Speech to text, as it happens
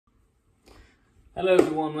Hello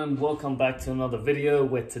everyone and welcome back to another video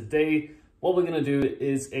where today what we're going to do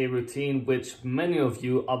is a routine which many of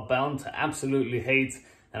you are bound to absolutely hate,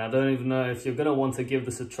 and I don't even know if you're going to want to give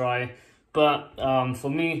this a try, but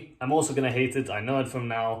for me, I'm also going to hate it. I know it from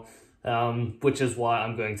now, which is why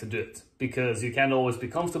I'm going to do it, because you can't always be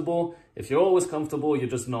comfortable. If you're always comfortable, you're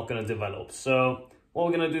just not going to develop. So what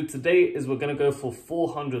we're going to do today is we're going to go for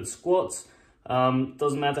 400 squats.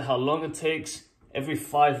 Doesn't matter how long it takes. Every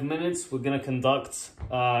 5 minutes, we're going to conduct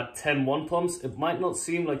 10 one pumps. It might not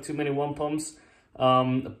seem like too many one pumps,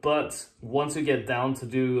 but once you get down to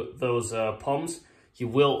do those pumps, you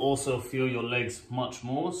will also feel your legs much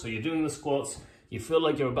more. So you're doing the squats, you feel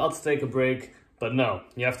like you're about to take a break, but no,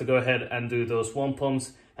 you have to go ahead and do those one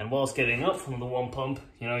pumps. And whilst getting up from the one pump,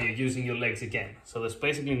 you're using your legs again. So there's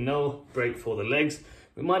basically no break for the legs.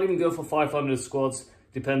 We might even go for 500 squats,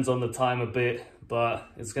 depends on the time a bit, but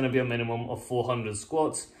it's going to be a minimum of 400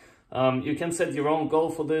 squats. You can set your own goal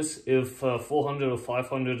for this. If 400 or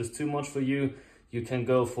 500 is too much for you, you can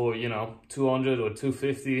go for 200 or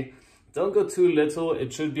 250. Don't go too little.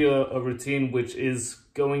 It should be a routine which is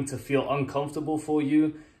going to feel uncomfortable for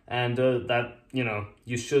you, and that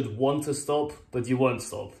you should want to stop, but you won't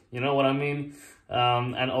stop. You know what I mean?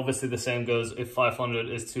 And obviously the same goes if 500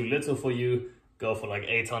 is too little for you. Go for like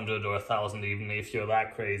 800 or 1,000 even if you're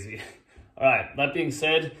that crazy. All right, that being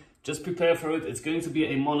said, just prepare for it. It's going to be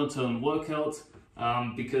a monotone workout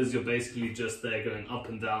because you're basically just there going up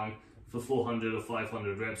and down for 400 or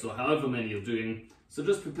 500 reps or however many you're doing. So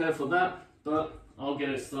just prepare for that, but I'll get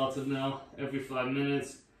it started now. Every 5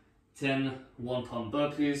 minutes, 10 one pump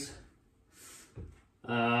burpees.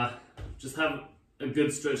 Just have a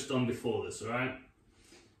good stretch done before this, all right?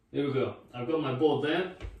 Here we go. I've got my board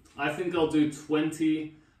there. I think I'll do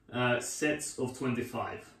 20 sets of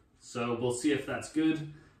 25. So we'll see if that's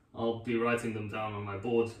good. I'll be writing them down on my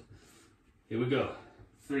board. Here we go.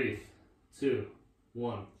 3, 2,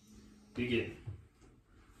 1. Begin.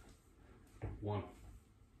 1,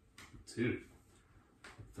 2,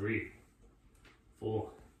 3, 4,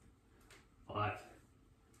 5,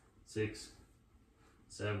 6,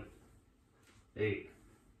 7, 8,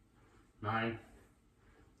 9,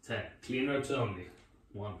 10. Clean reps only.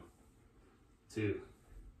 1, 2,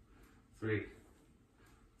 3,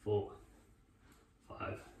 4,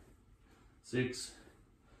 5, 6,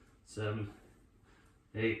 7,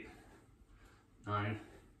 8, 9,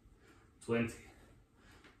 20.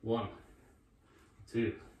 1,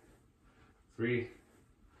 2, 3,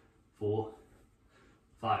 4,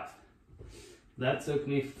 5. That took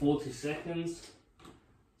me 40 seconds,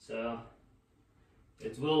 so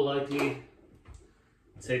it will likely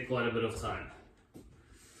take quite a bit of time.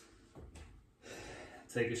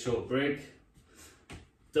 Take a short break.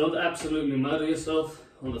 Don't absolutely murder yourself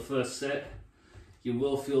on the first set. You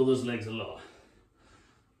will feel those legs a lot.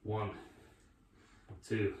 1,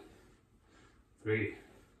 2, 3,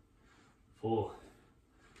 4,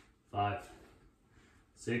 5,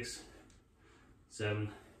 6, 7,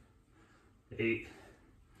 8,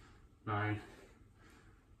 9,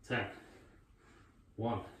 10.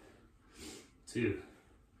 1, 2,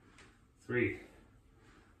 3,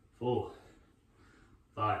 4,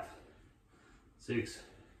 5, 6,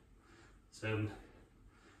 7,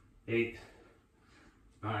 8,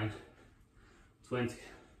 9, 20.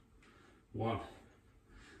 1,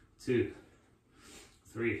 2,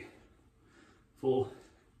 3, 4.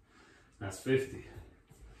 That's 50.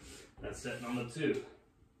 That's set number 2.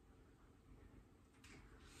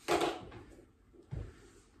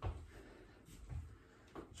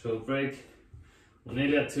 Short break. We're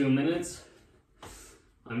nearly at 2 minutes.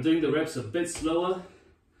 I'm doing the reps a bit slower,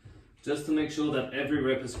 just to make sure that every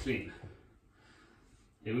rep is clean.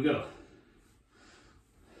 Here we go.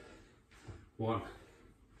 1,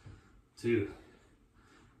 2,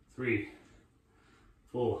 3,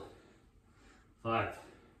 4, 5,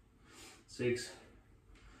 6,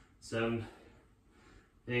 7,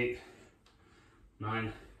 8,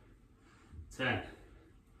 9, 10.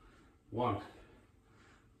 1,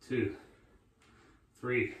 2,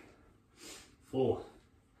 3, 4,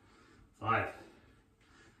 5,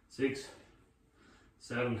 6,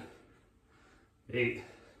 7, 8,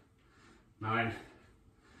 9,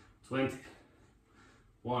 20.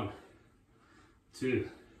 1, 2,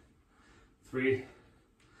 3,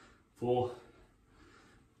 4,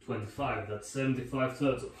 25. That's 75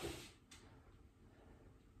 total.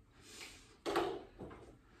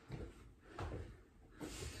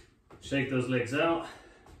 Shake those legs out.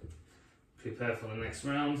 Prepare for the next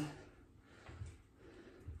round.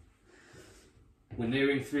 We're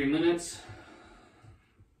nearing 3 minutes.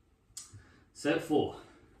 Set 4.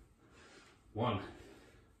 1,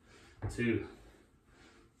 2,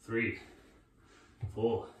 3,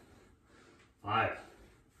 4, 5,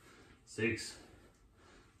 6,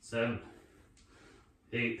 7,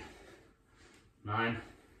 8, 9,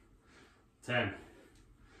 10.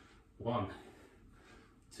 1,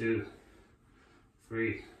 2,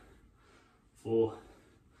 3, 4,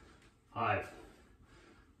 5,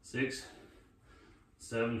 6,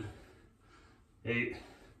 7, 8,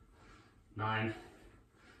 9,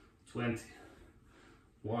 20.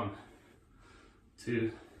 1,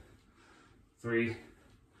 2, 3,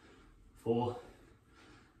 4,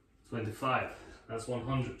 25. That's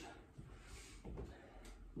 100.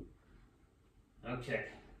 Okay.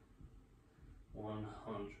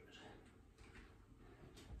 100.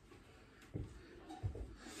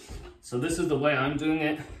 So this is the way I'm doing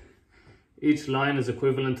it. Each line is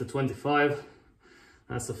equivalent to 25.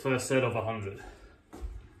 That's the first set of 100.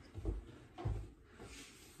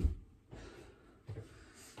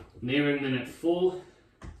 Nearing minute 4.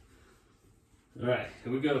 All right,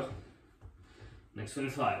 here we go. Next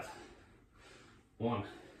 25. 1,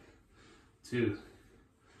 2,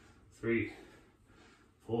 3,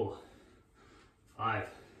 4, 5,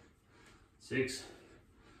 6,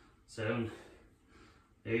 7,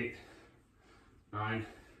 8, 9,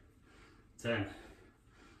 10.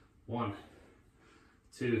 1,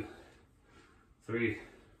 2, 3,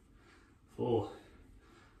 4,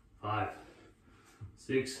 5,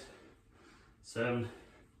 6, 7,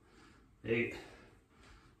 8,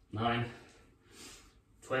 9,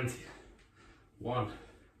 20. 1,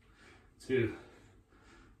 2,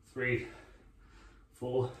 3,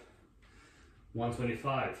 4,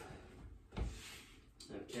 125.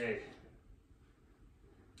 Okay.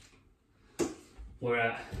 We're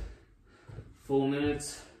at 4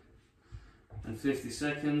 minutes and 50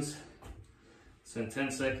 seconds. So in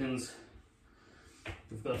 10 seconds,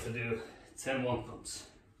 we've got to do 10 one pumps.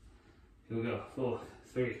 Here we go. 4,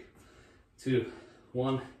 3, 2,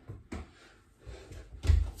 1.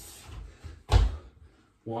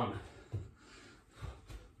 1,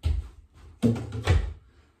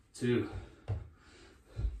 2,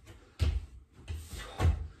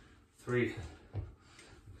 3,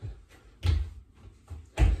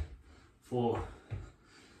 4,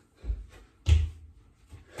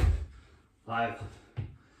 5,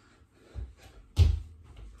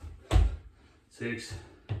 6,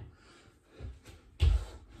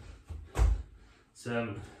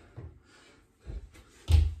 7,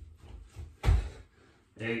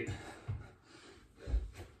 8,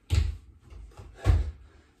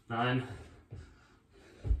 9,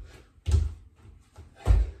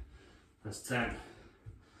 that's 10.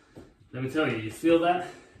 Let me tell you, you feel that?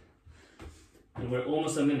 And we're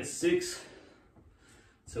almost at minute 6.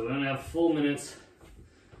 So we only have 4 minutes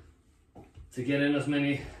to get in as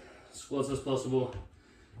many squats as possible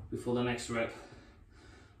before the next rep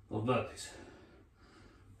of burpees.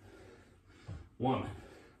 1,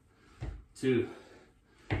 2,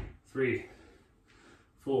 3,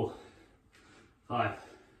 4, 5,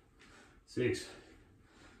 6,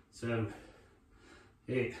 7,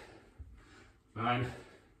 8, 9,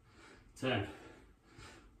 10.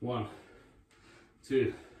 1,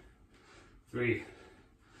 2, 3,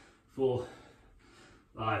 4,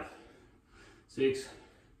 5, 6,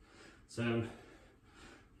 7,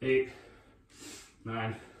 8,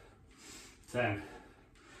 9, 10.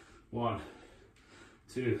 1,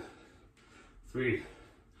 2, 3,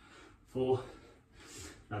 4.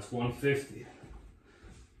 That's 150.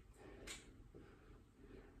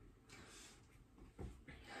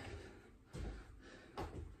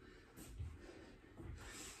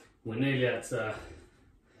 We're nearly at 7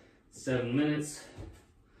 minutes.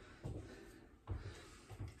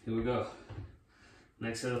 Here we go.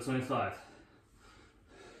 Next set of 25.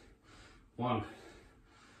 1,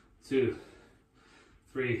 2,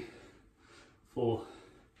 3, 4,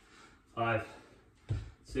 5,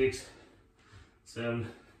 6, 7,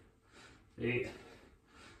 8,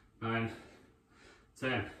 9,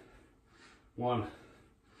 10. 1,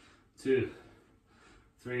 2,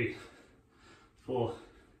 3, 4,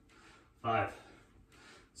 5,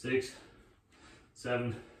 6,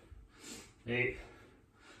 7, 8,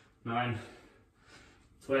 9,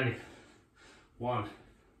 20. 1,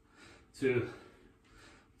 2,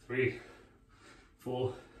 3,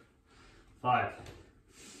 4, 5.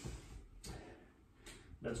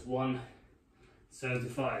 That's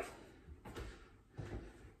 175.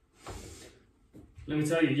 Let me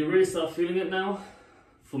tell you, you really start feeling it now,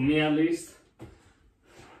 for me at least.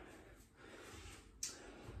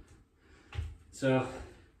 So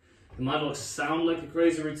it might not sound like a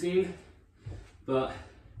crazy routine, but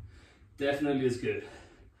definitely is good.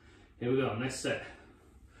 Here we go, next set.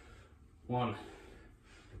 1,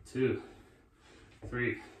 2,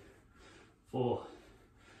 3, 4,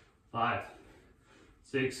 5,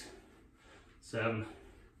 6, 7,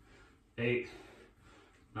 8,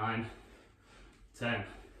 9, 10.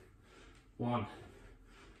 1,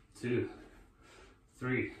 2,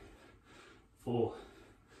 3, 4,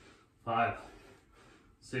 5,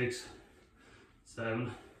 6,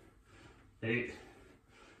 7, 8,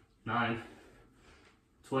 9,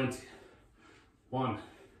 20. 1,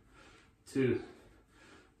 2,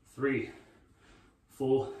 3,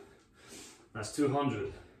 4. That's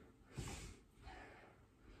 200.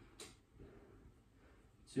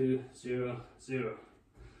 2, 0, 0.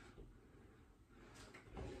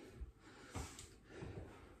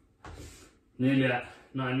 Nearly at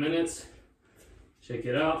 9 minutes. Check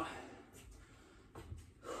it out.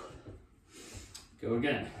 Go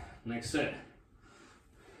again. Next set.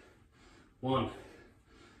 1,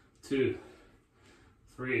 2,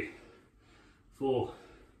 3, 4,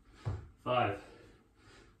 5,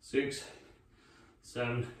 6,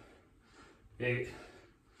 7, 8,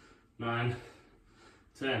 9,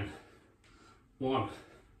 10. 1,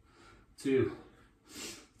 2,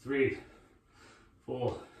 3,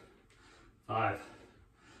 4, 5,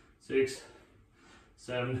 6,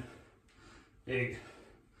 7, 8,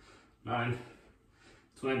 9,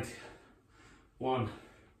 20. 1,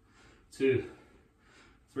 2,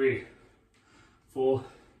 3, 4,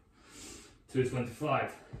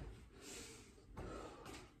 225.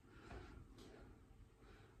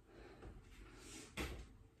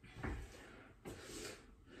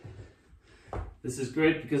 This is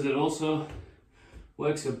great because it also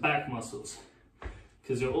works your back muscles,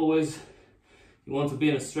 because you want to be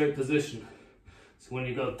in a straight position. So when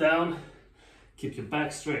you go down, keep your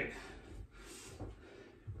back straight.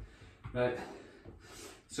 Right,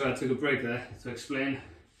 so I took a break there to explain.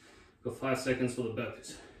 Got 5 seconds for the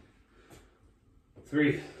burpees.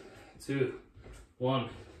 3, 2, 1.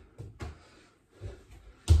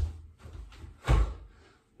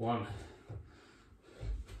 1,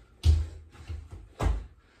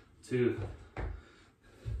 2,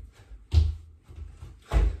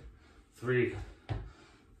 3,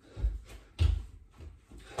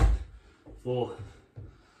 4,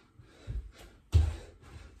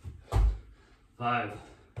 5,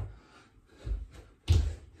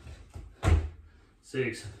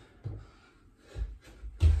 6,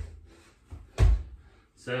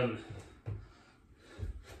 7,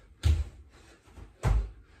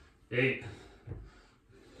 8,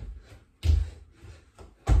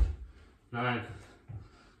 9,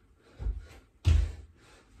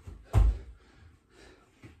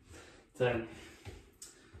 10.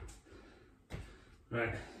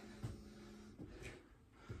 Right.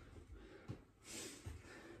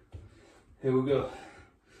 Here we go.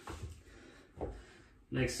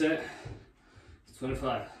 Next set is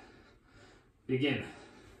 25. Begin.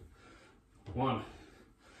 1,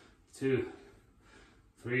 2,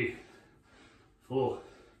 3, 4,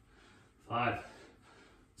 5,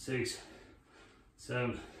 6,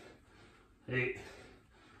 7, 8,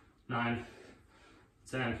 9,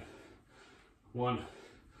 10. 1,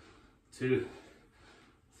 2,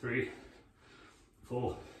 3,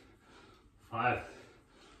 4, 5,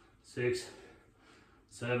 6,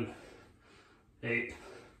 7, 8,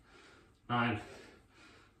 9,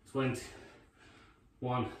 20.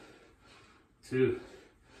 1, 2,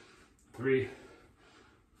 3,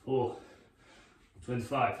 4,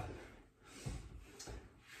 25.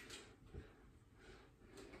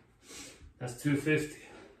 That's 250.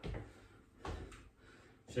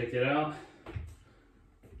 Check it out.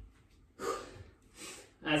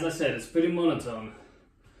 As I said, it's pretty monotone,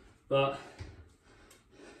 but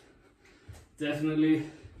definitely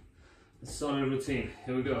a solid routine.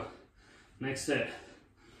 Here we go. Next set.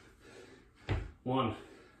 1,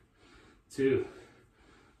 2,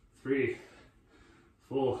 3,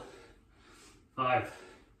 4, 5,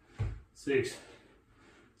 6,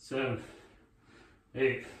 7,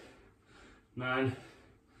 8, 9,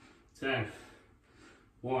 10.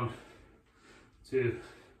 1, 2,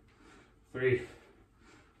 3,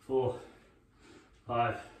 4,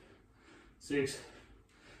 5, 6,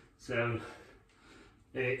 7,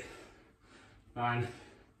 8, 9,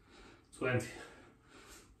 20.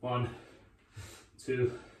 1,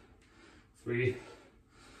 2, 3,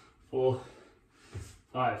 4,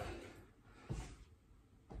 5.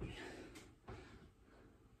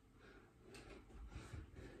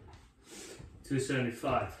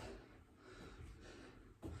 $275.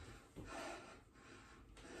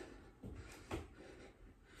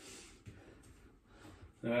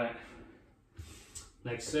 All right,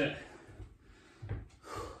 next set.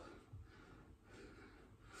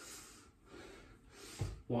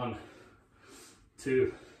 1,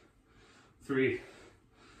 2, 3,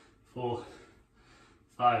 4,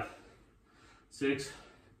 5, 6,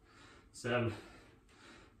 7,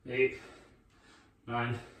 8,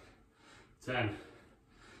 9, 10.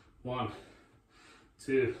 1,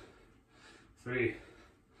 2, 3,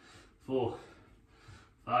 4,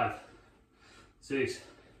 5, 6,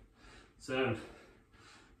 7,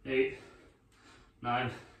 8,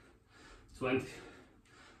 9, 20.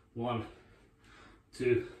 1,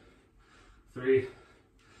 2, 3,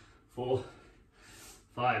 4,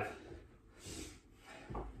 5.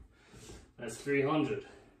 That's 300.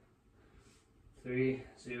 3,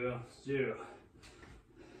 0, 0.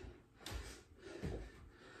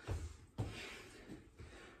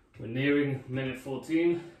 We're nearing minute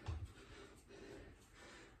 14.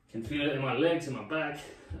 Can feel it in my legs, in my back.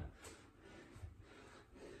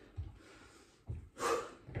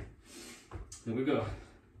 Here we go.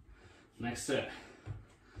 Next set.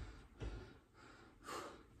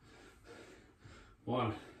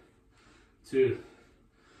 1, 2,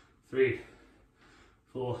 3,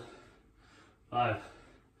 4, 5,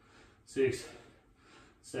 6,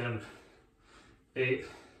 7, 8,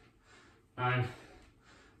 9,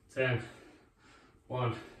 10.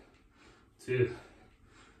 1, 2,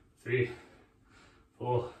 3,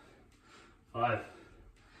 4, 5,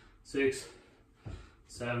 6,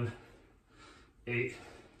 7, 8,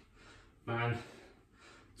 9,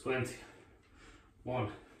 20.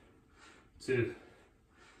 1, 2,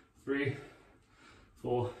 3,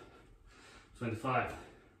 4, 25.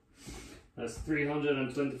 That's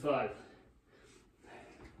 325.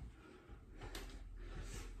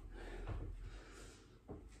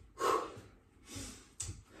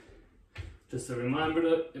 Just a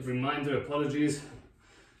reminder, apologies,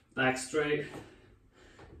 back straight,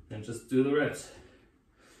 and just do the reps.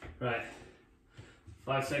 Right,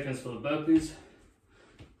 5 seconds for the burpees.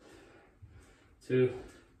 2,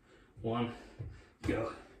 1,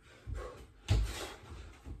 go.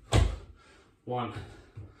 1,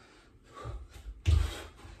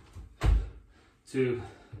 2,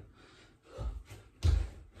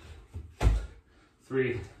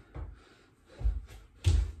 3,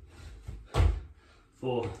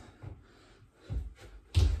 4,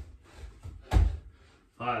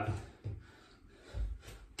 5,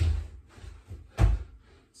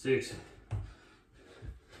 6,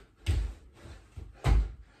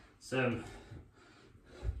 7,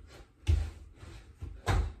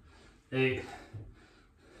 8,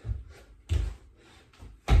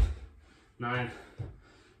 9,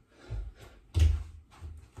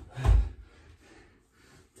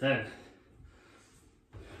 10.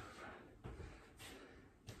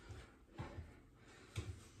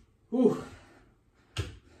 Whew.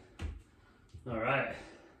 All right.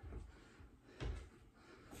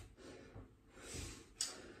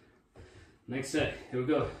 Next set, here we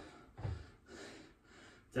go.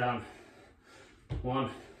 Down. 1,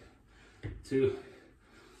 2,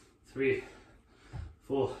 3,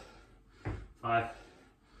 4, 5,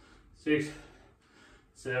 6,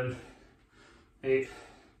 7, 8,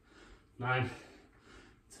 9,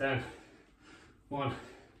 10. 1,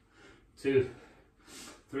 2,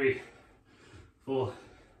 3, 4,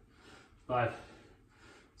 5,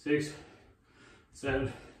 6,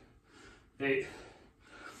 7, 8,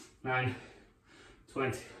 9,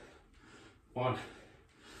 20. 1,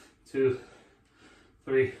 2,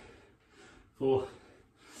 3, 4,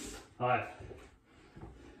 5.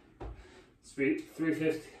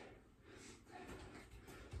 350.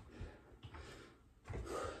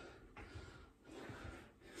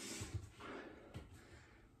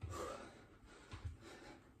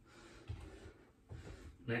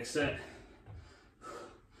 Next set.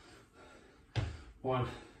 1,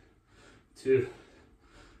 2,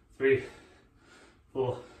 3,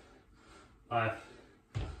 4, 5,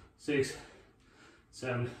 6,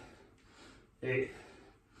 7, 8,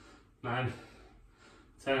 9,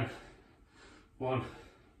 10. 1,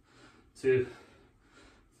 2,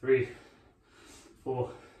 3,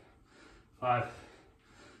 4, 5,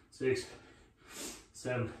 6,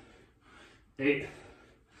 7, 8,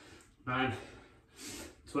 9,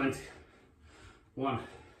 20. 1,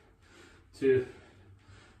 2,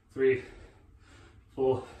 3,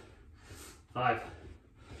 4, 5.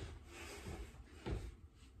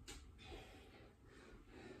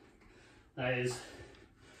 That is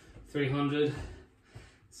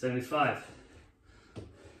 375.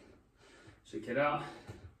 Check it out.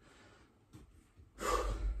 The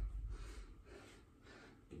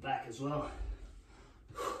back as well.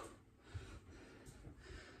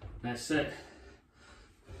 Next set.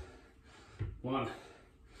 1,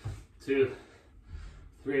 2,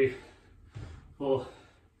 3, 4,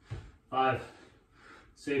 5,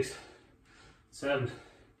 6, 7,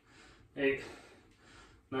 8,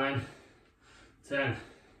 9, 10.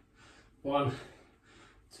 1,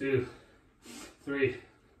 2, 3,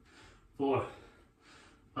 4,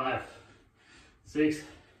 5, 6,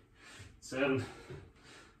 7,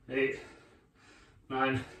 8,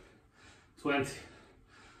 9, 20.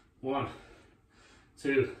 1,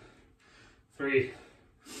 2, 3,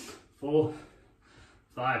 4,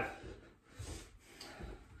 5.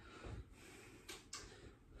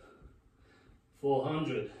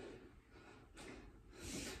 400.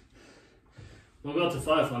 We'll go to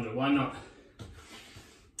 500, why not?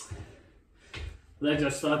 Legs are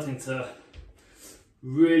starting to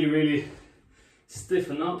really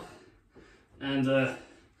stiffen up and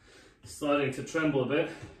starting to tremble a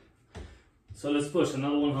bit. So let's push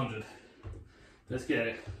another 100. Let's get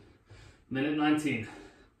it. Minute 19.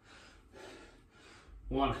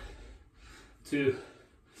 1, 2,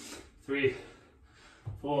 3,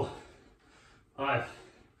 4, 5,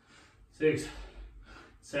 6,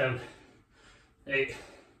 7, 8,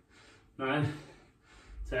 9,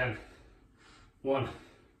 10. 1,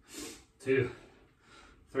 2,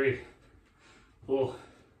 3, 4,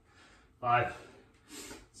 5,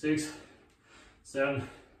 6, 7,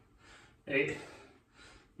 8,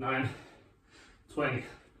 9, 20.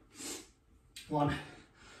 1,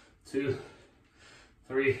 2,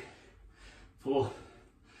 3, 4,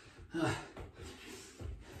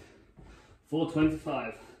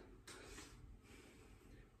 425.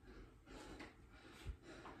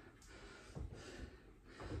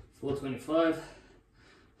 425.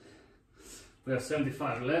 We have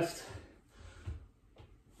 75 left.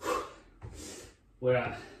 We're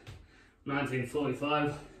at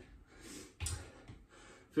 1945.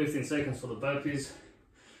 15 seconds for the burpees.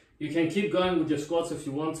 You can keep going with your squats if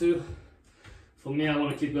you want to. For me, I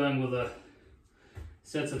want to keep going with the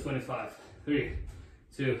sets of 25. 3,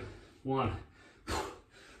 2, 1.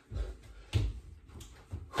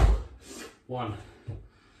 1,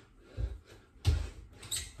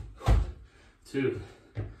 2,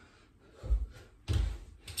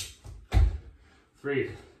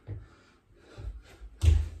 3,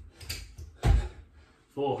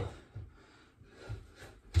 4,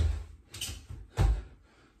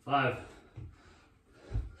 5,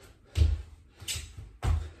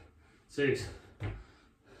 6,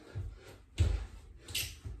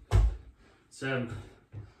 7,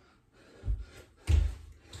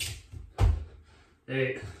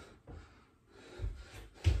 8,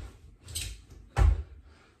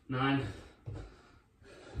 9,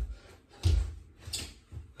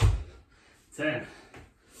 10.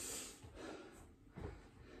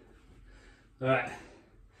 All right,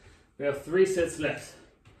 we have 3 sets left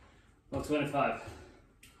of 25.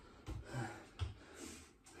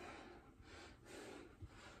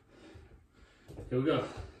 Here we go.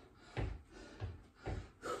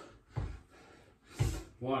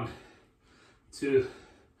 1, 2,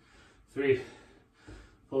 3,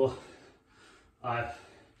 4, 5,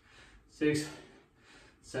 6,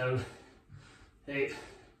 7, 8,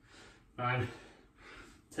 9,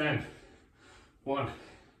 10. 1,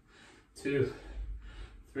 2,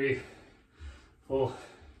 3, 4,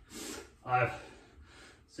 5,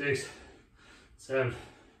 6, 7,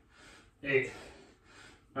 8,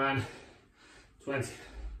 9, 20.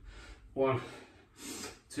 1,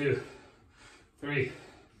 2, 3,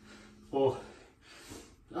 4,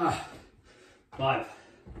 5.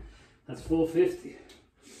 That's 450.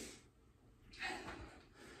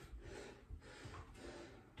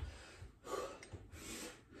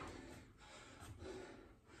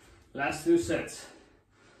 Last 2 sets.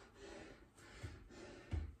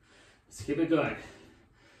 Let's keep it going.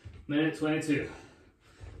 Minute 22.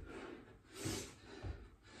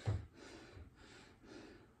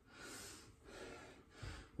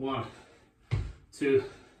 1, 2,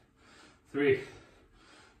 3,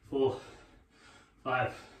 4,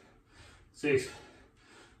 5, 6,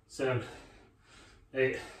 7,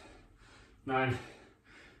 8, 9,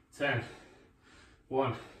 10.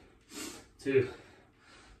 1, 2,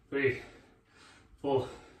 3, 4,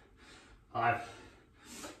 5,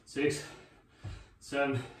 6,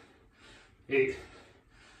 7, 8,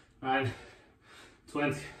 9,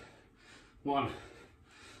 20. 1,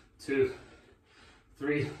 2,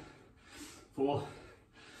 3, 4,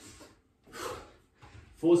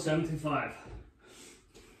 475.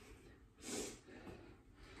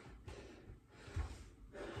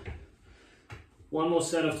 One more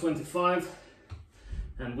set of 25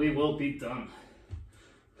 and we will be done.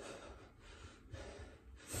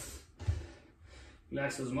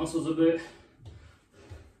 Relax those muscles a bit.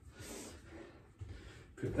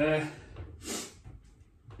 Prepare.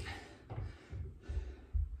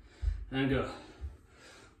 and go.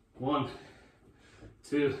 1,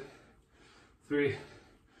 2, 3,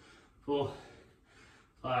 4,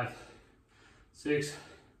 5, 6,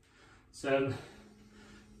 7,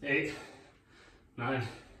 8, 9,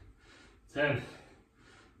 10.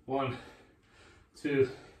 1, 2,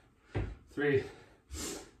 3,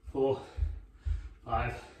 4,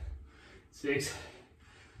 5, 6,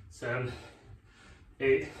 7,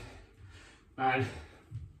 8, 9,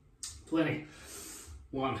 20.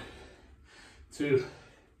 1, 2,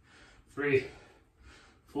 3,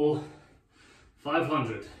 4,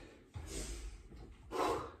 500.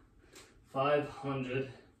 500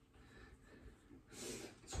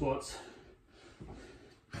 squats.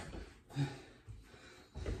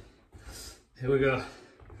 Here we go.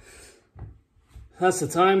 That's the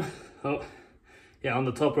time. Oh, yeah, on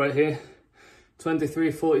the top right here,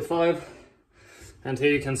 23:45. And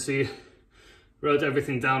here you can see, wrote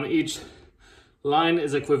everything down. Each line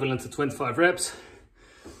is equivalent to 25 reps.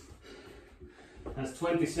 That's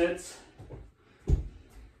 20 sets.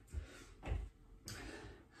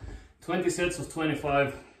 20 sets of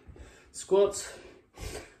 25 squats,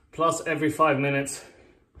 plus every 5 minutes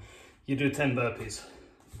you do 10 burpees.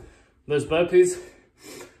 Those burpees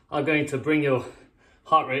are going to bring your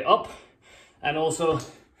heart rate up, and also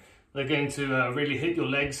they're going to really hit your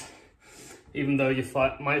legs, even though you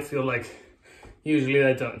might feel like usually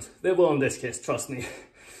they don't. They will in this case, trust me.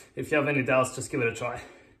 If you have any doubts, just give it a try.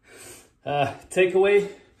 Takeaway,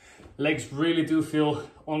 legs really do feel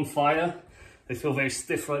on fire. They feel very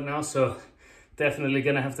stiff right now, so definitely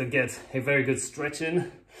gonna have to get a very good stretch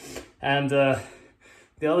in. And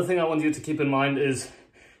the other thing I want you to keep in mind is,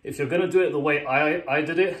 if you're gonna do it the way I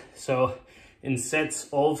did it, so in sets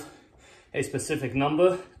of a specific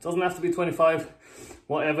number, it doesn't have to be 25,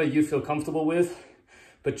 whatever you feel comfortable with,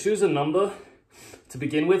 but choose a number to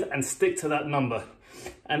begin with and stick to that number,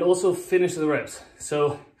 and also finish the reps.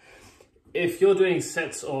 So if you're doing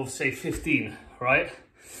sets of say 15, right,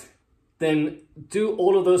 then do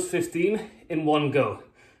all of those 15 in one go,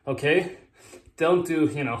 okay? Don't do,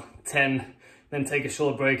 10, then take a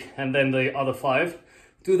short break, and then the other 5.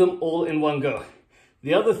 Do them all in one go.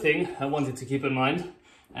 The other thing I wanted to keep in mind,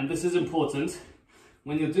 and this is important,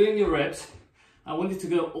 when you're doing your reps, I want you to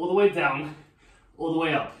go all the way down, all the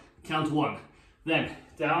way up. Count 1, then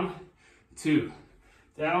down, 2,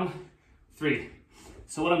 down, 3.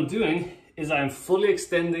 So what I'm doing is I'm fully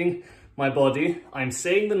extending my body, I'm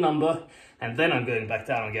saying the number, and then I'm going back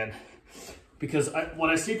down again. Because what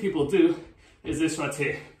I see people do is this right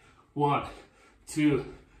here. 1, 2,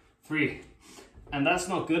 3. And that's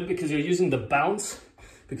not good, because you're using the bounce,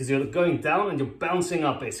 because you're going down and you're bouncing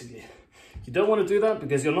up basically. You don't want to do that,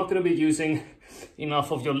 because you're not going to be using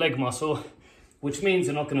enough of your leg muscle, which means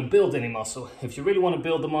you're not going to build any muscle. If you really want to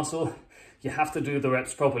build the muscle, you have to do the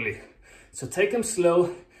reps properly. So take them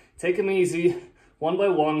slow, take them easy, one by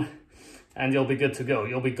one, and you'll be good to go.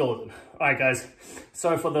 You'll be golden. All right, guys,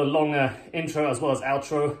 sorry for the long intro as well as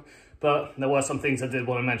outro, but there were some things I did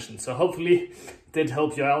want to mention. So hopefully it did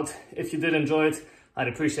help you out. If you did enjoy it, I'd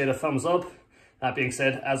appreciate a thumbs up. That being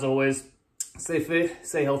said, as always, stay fit,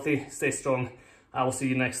 stay healthy, stay strong. I will see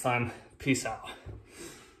you next time. Peace out.